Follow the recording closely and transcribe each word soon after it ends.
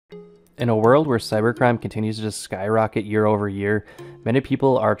In a world where cybercrime continues to just skyrocket year over year, many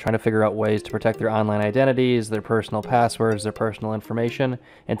people are trying to figure out ways to protect their online identities, their personal passwords, their personal information.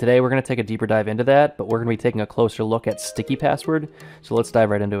 And today we're going to take a deeper dive into that, but we're going to be taking a closer look at sticky password. So let's dive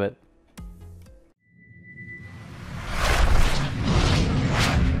right into it.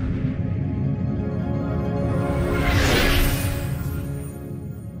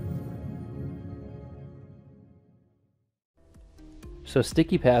 So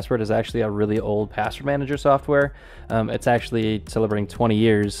Sticky Password is actually a really old password manager software. It's actually celebrating 20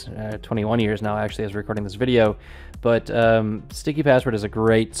 years, 21 years now actually as recording this video. But Sticky Password is a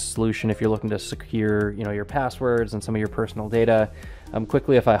great solution if you're looking to secure, your passwords and some of your personal data.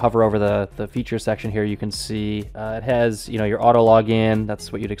 Quickly, if I hover over the features section here, you can see it has, your auto login.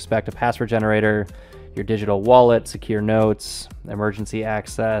 That's what you'd expect, a password generator, your digital wallet, secure notes, emergency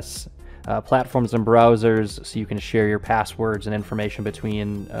access, platforms and browsers, so you can share your passwords and information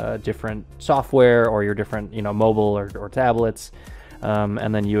between different software or your different mobile or tablets,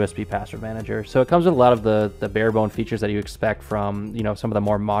 and then USB password manager. So it comes with a lot of the bare bone features that you expect from some of the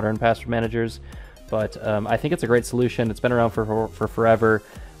more modern password managers, but I think it's a great solution. It's been around for forever.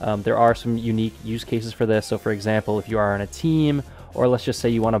 There are some unique use cases for this. So for example, if you are on a team, or let's just say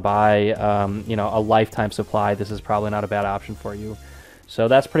you want to buy a lifetime supply, this is probably not a bad option for you. So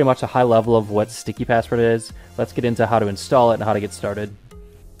that's pretty much a high level of what Sticky Password is. Let's get into how to install it and how to get started.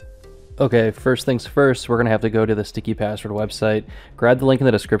 Okay, first things first, we're going to have to go to the Sticky Password website. Grab the link in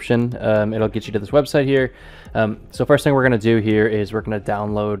the description. It'll get you to this website here. So first thing we're going to do here is we're going to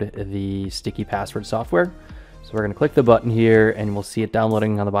download the Sticky Password software. So we're going to click the button here and we'll see it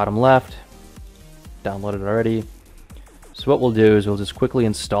downloading on the bottom left. Downloaded already. So what we'll do is we'll just quickly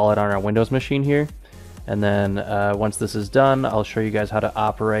install it on our Windows machine here. And then once this is done, I'll show you guys how to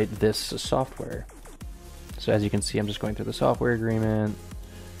operate this software. So as you can see, I'm just going through the software agreement.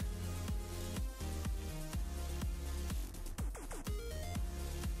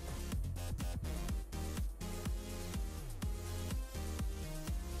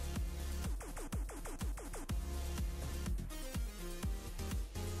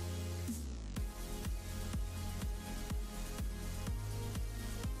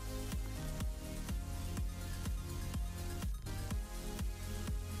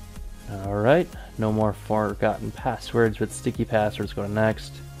 Alright, no more forgotten passwords with Sticky Passwords. Go to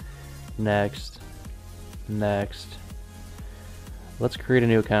next, next, next. Let's create a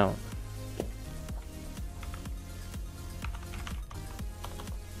new account.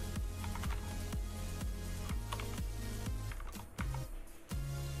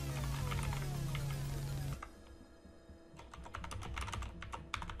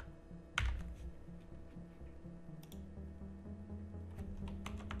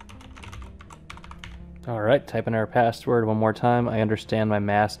 Alright, type in our password one more time. I understand my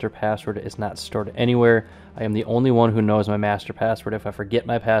master password is not stored anywhere. I am the only one who knows my master password. If I forget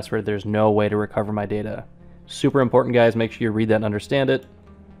my password, there's no way to recover my data. Super important, guys. Make sure you read that and understand it.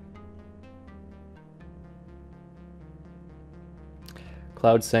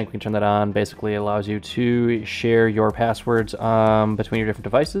 Cloud Sync, we can turn that on. Basically, it allows you to share your passwords between your different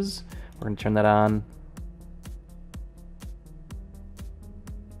devices. We're going to turn that on.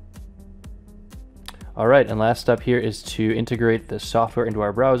 Alright, and last step here is to integrate the software into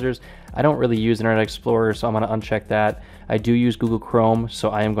our browsers. I don't really use Internet Explorer, so I'm going to uncheck that. I do use Google Chrome, so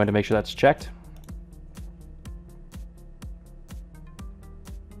I am going to make sure that's checked.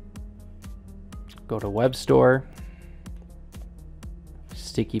 Go to Web Store,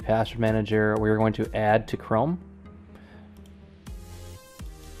 Sticky Password Manager, we're going to add to Chrome.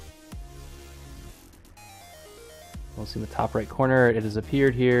 We'll see in the top right corner, it has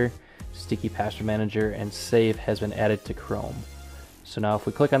appeared here. Sticky Password Manager and Save has been added to Chrome. So now if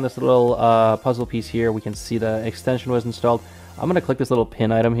we click on this little puzzle piece here, we can see the extension was installed. I'm going to click this little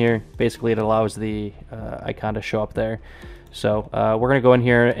pin item here. Basically, it allows the icon to show up there. So we're going to go in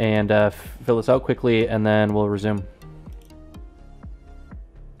here and fill this out quickly, and then we'll resume.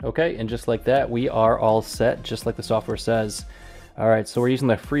 Okay, and just like that, we are all set, just like the software says. All right, so we're using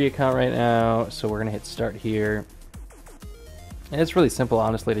the free account right now, so we're going to hit start here. And it's really simple,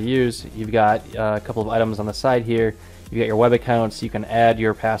 honestly, to use. You've got a couple of items on the side here. You've got your web accounts. You can add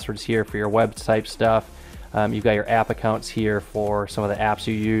your passwords here for your web type stuff. You've got your app accounts here for some of the apps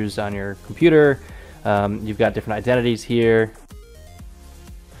you use on your computer. You've got different identities here.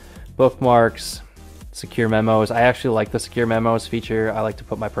 Bookmarks, secure memos. I actually like the secure memos feature. I like to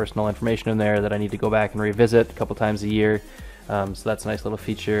put my personal information in there that I need to go back and revisit a couple times a year. So that's a nice little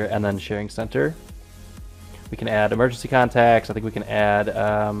feature. And then sharing center. We can add emergency contacts. I think we can add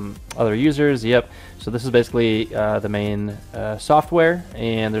other users. Yep. So this is basically the main software,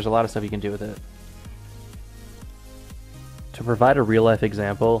 and there's a lot of stuff you can do with it. To provide a real-life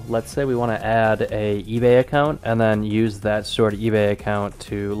example, let's say we want to add a eBay account and then use that stored eBay account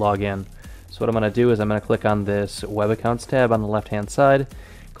to log in. So what I'm going to do is I'm going to click on this Web Accounts tab on the left-hand side,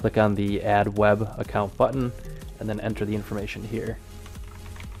 click on the Add Web Account button, and then enter the information here.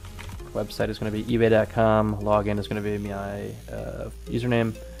 Website is going to be ebay.com, login is going to be my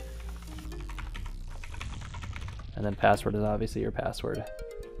username, and then password is obviously your password.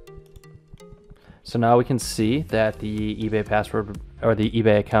 So now we can see that the eBay password, or the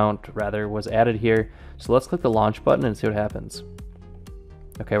eBay account rather, was added here. So let's click the launch button and see what happens.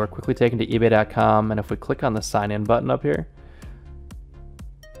 Okay, we're quickly taken to ebay.com, and if we click on the sign in button up here,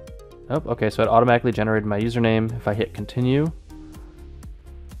 oh, okay, so it automatically generated my username. If I hit continue,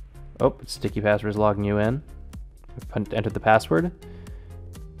 oh, sticky password is logging you in. Entered the password.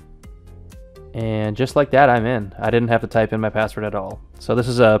 And just like that, I'm in. I didn't have to type in my password at all. So this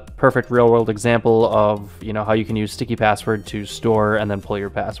is a perfect real-world example of, you know, how you can use sticky password to store and then pull your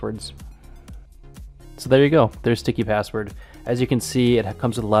passwords. So there you go. There's sticky password. As you can see, it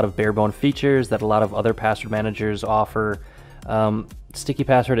comes with a lot of bare-bone features that a lot of other password managers offer. Sticky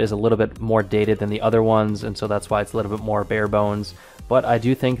password is a little bit more dated than the other ones, and so that's why it's a little bit more bare bones. But I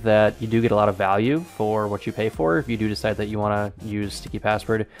do think that you do get a lot of value for what you pay for. If you do decide that you want to use sticky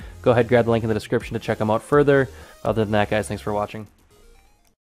password, go ahead, grab the link in the description to check them out further. Other than that, guys, thanks for watching.